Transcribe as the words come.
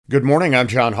Good morning, I'm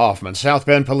John Hoffman. South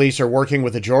Bend police are working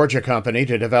with the Georgia Company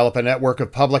to develop a network of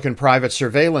public and private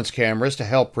surveillance cameras to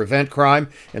help prevent crime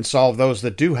and solve those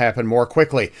that do happen more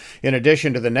quickly. In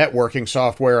addition to the networking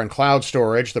software and cloud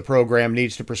storage, the program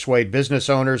needs to persuade business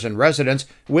owners and residents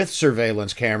with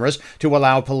surveillance cameras to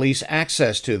allow police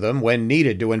access to them when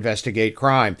needed to investigate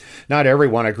crime. Not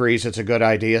everyone agrees it's a good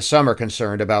idea. Some are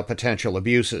concerned about potential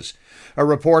abuses. A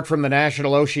report from the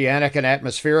National Oceanic and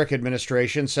Atmospheric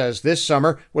Administration says this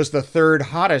summer was the third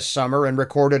hottest summer in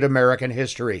recorded American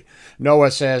history.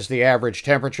 NOAA says the average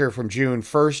temperature from June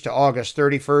 1st to August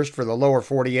 31st for the lower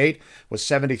 48 was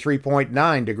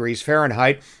 73.9 degrees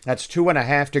Fahrenheit. That's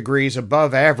 2.5 degrees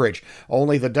above average.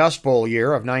 Only the Dust Bowl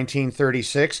year of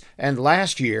 1936 and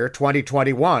last year,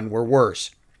 2021, were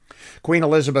worse. Queen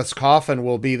Elizabeth's coffin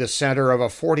will be the center of a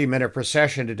 40-minute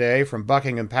procession today from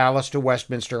Buckingham Palace to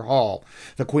Westminster Hall.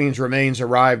 The Queen's remains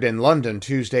arrived in London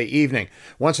Tuesday evening.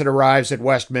 Once it arrives at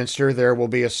Westminster, there will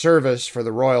be a service for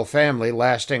the royal family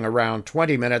lasting around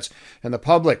 20 minutes, and the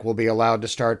public will be allowed to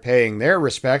start paying their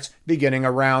respects beginning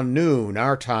around noon,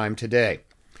 our time today.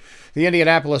 The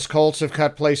Indianapolis Colts have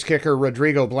cut place kicker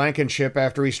Rodrigo Blankenship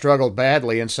after he struggled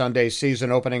badly in Sunday's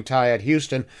season-opening tie at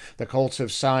Houston. The Colts have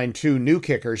signed two new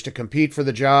kickers to compete for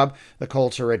the job. The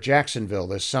Colts are at Jacksonville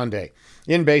this Sunday.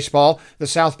 In baseball, the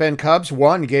South Bend Cubs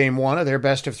won Game 1 of their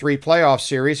best-of-3 playoff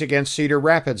series against Cedar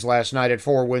Rapids last night at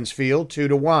Four Winds Field,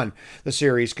 2-1. The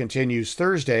series continues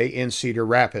Thursday in Cedar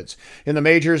Rapids. In the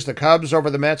majors, the Cubs over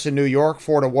the Mets in New York,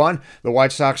 4-1. The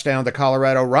White Sox down the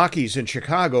Colorado Rockies in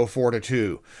Chicago,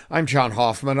 4-2. I'm John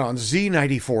Hoffman on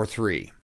Z94.3.